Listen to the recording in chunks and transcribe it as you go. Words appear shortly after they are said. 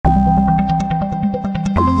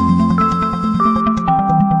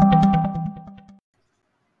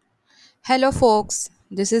Hello, folks.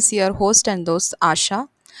 This is your host and host Asha,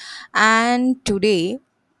 and today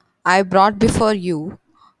I brought before you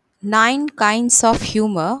nine kinds of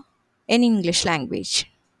humor in English language.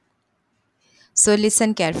 So,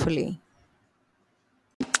 listen carefully.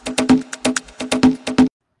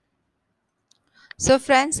 So,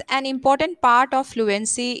 friends, an important part of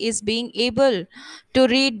fluency is being able to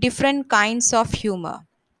read different kinds of humor.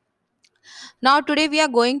 Now, today we are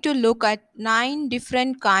going to look at nine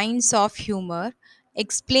different kinds of humor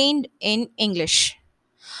explained in English.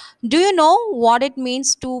 Do you know what it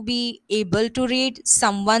means to be able to read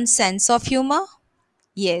someone's sense of humor?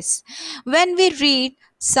 Yes. When we read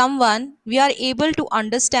someone, we are able to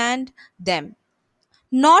understand them.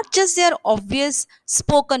 Not just their obvious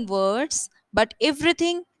spoken words, but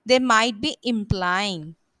everything they might be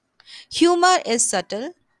implying. Humor is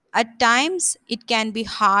subtle. At times, it can be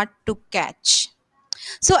hard to catch.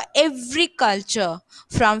 So, every culture,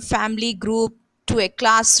 from family group to a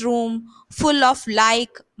classroom full of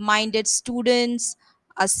like minded students,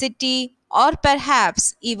 a city, or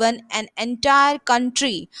perhaps even an entire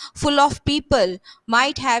country full of people,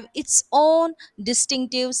 might have its own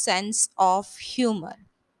distinctive sense of humor.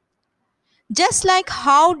 Just like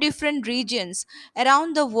how different regions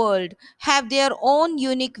around the world have their own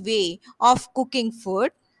unique way of cooking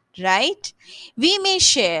food, right? We may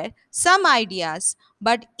share some ideas,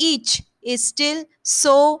 but each is still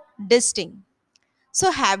so distinct.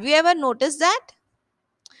 So, have you ever noticed that?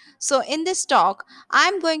 So, in this talk,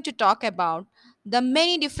 I'm going to talk about the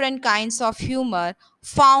many different kinds of humor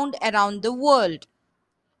found around the world,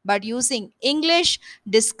 but using English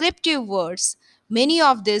descriptive words. Many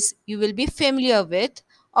of this you will be familiar with.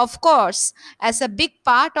 Of course, as a big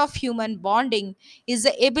part of human bonding is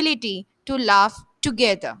the ability to laugh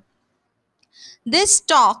together. This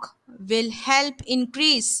talk will help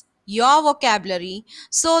increase your vocabulary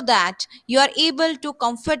so that you are able to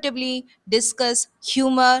comfortably discuss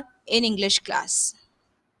humor in English class.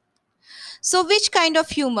 So, which kind of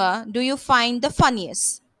humor do you find the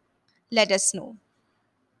funniest? Let us know.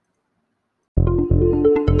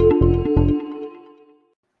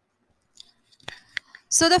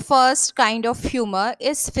 So, the first kind of humor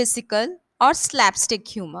is physical or slapstick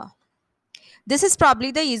humor. This is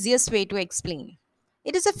probably the easiest way to explain.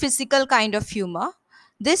 It is a physical kind of humor.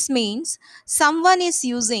 This means someone is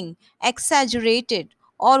using exaggerated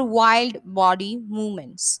or wild body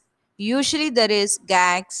movements. Usually, there is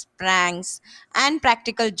gags, pranks, and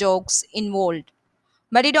practical jokes involved.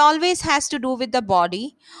 But it always has to do with the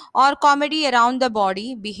body or comedy around the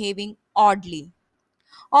body behaving oddly.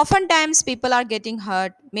 Oftentimes, people are getting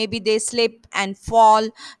hurt. Maybe they slip and fall.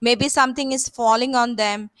 Maybe something is falling on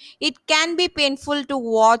them. It can be painful to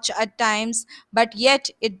watch at times, but yet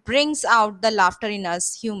it brings out the laughter in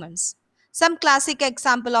us humans. Some classic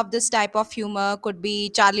example of this type of humor could be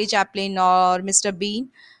Charlie Chaplin or Mr. Bean.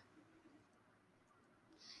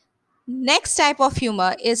 Next type of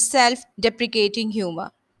humor is self-deprecating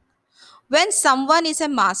humor. When someone is a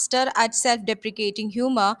master at self deprecating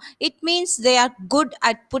humor, it means they are good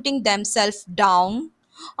at putting themselves down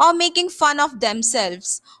or making fun of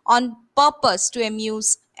themselves on purpose to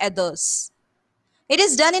amuse others. It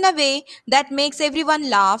is done in a way that makes everyone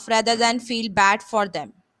laugh rather than feel bad for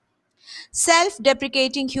them. Self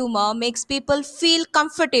deprecating humor makes people feel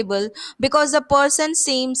comfortable because the person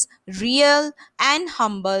seems real and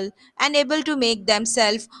humble and able to make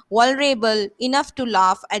themselves vulnerable enough to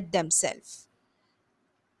laugh at themselves.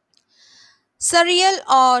 Surreal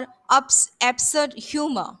or absurd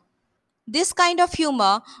humor. This kind of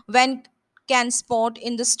humor, when can spot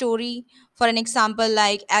in the story, for an example,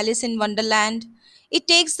 like Alice in Wonderland, it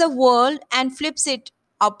takes the world and flips it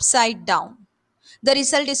upside down. The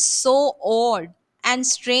result is so odd and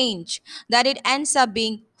strange that it ends up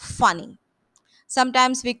being funny.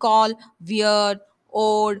 Sometimes we call weird,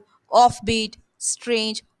 odd, offbeat,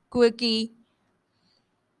 strange, quirky.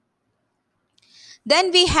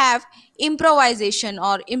 Then we have improvisation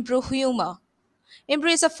or improv humor.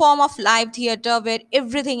 Improv is a form of live theater where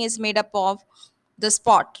everything is made up of the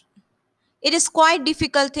spot. It is quite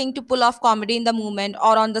difficult thing to pull off comedy in the moment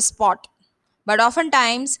or on the spot. But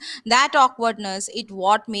oftentimes that awkwardness is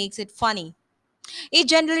what makes it funny. It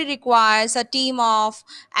generally requires a team of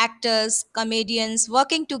actors, comedians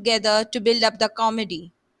working together to build up the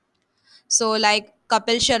comedy. So like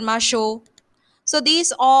Kapil Sharma show. So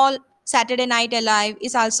these all Saturday Night Alive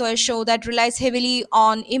is also a show that relies heavily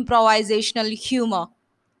on improvisational humor,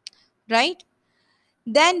 right?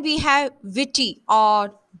 Then we have witty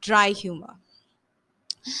or dry humor.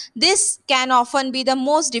 This can often be the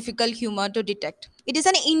most difficult humor to detect. It is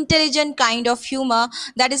an intelligent kind of humor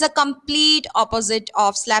that is a complete opposite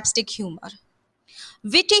of slapstick humor.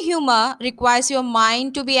 Witty humor requires your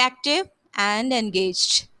mind to be active and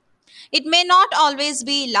engaged. It may not always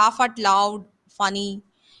be laugh out loud, funny.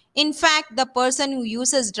 In fact, the person who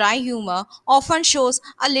uses dry humor often shows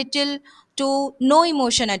a little to no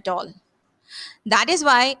emotion at all. That is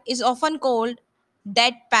why it's often called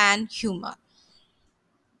deadpan humor.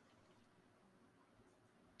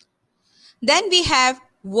 Then we have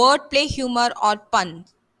wordplay humor or pun.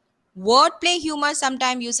 Wordplay humor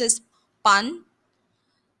sometimes uses pun,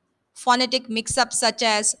 phonetic mix ups such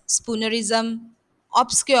as spoonerism,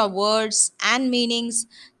 obscure words and meanings,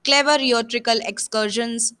 clever rhetorical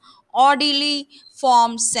excursions, oddly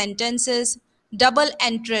formed sentences, double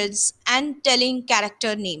entries, and telling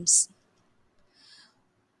character names.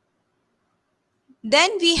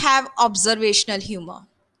 Then we have observational humor.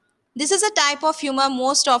 This is a type of humor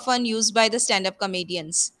most often used by the stand up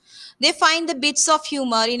comedians. They find the bits of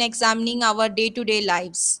humor in examining our day to day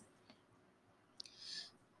lives.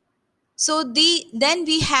 Then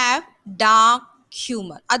we have dark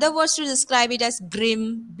humor. Other words to describe it as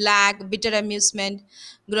grim, black, bitter amusement,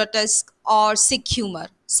 grotesque, or sick humor.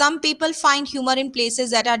 Some people find humor in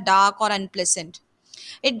places that are dark or unpleasant.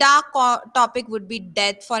 A dark topic would be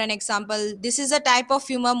death, for an example. This is a type of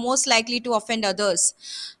humor most likely to offend others.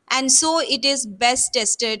 And so it is best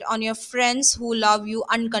tested on your friends who love you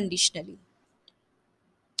unconditionally.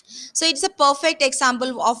 So it's a perfect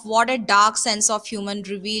example of what a dark sense of human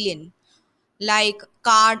reveal in, like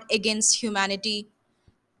Card Against Humanity,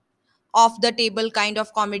 off the table kind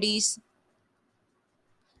of comedies.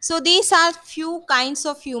 So these are few kinds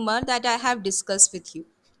of humor that I have discussed with you.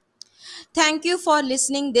 Thank you for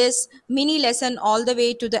listening this mini lesson all the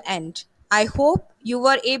way to the end. I hope you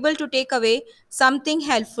were able to take away something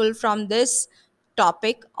helpful from this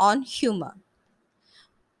topic on humor.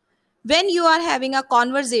 When you are having a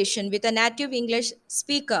conversation with a native English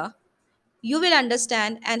speaker, you will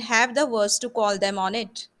understand and have the words to call them on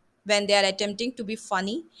it when they are attempting to be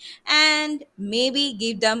funny, and maybe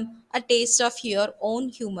give them a taste of your own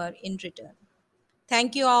humor in return.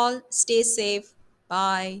 Thank you all. Stay safe.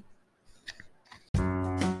 Bye.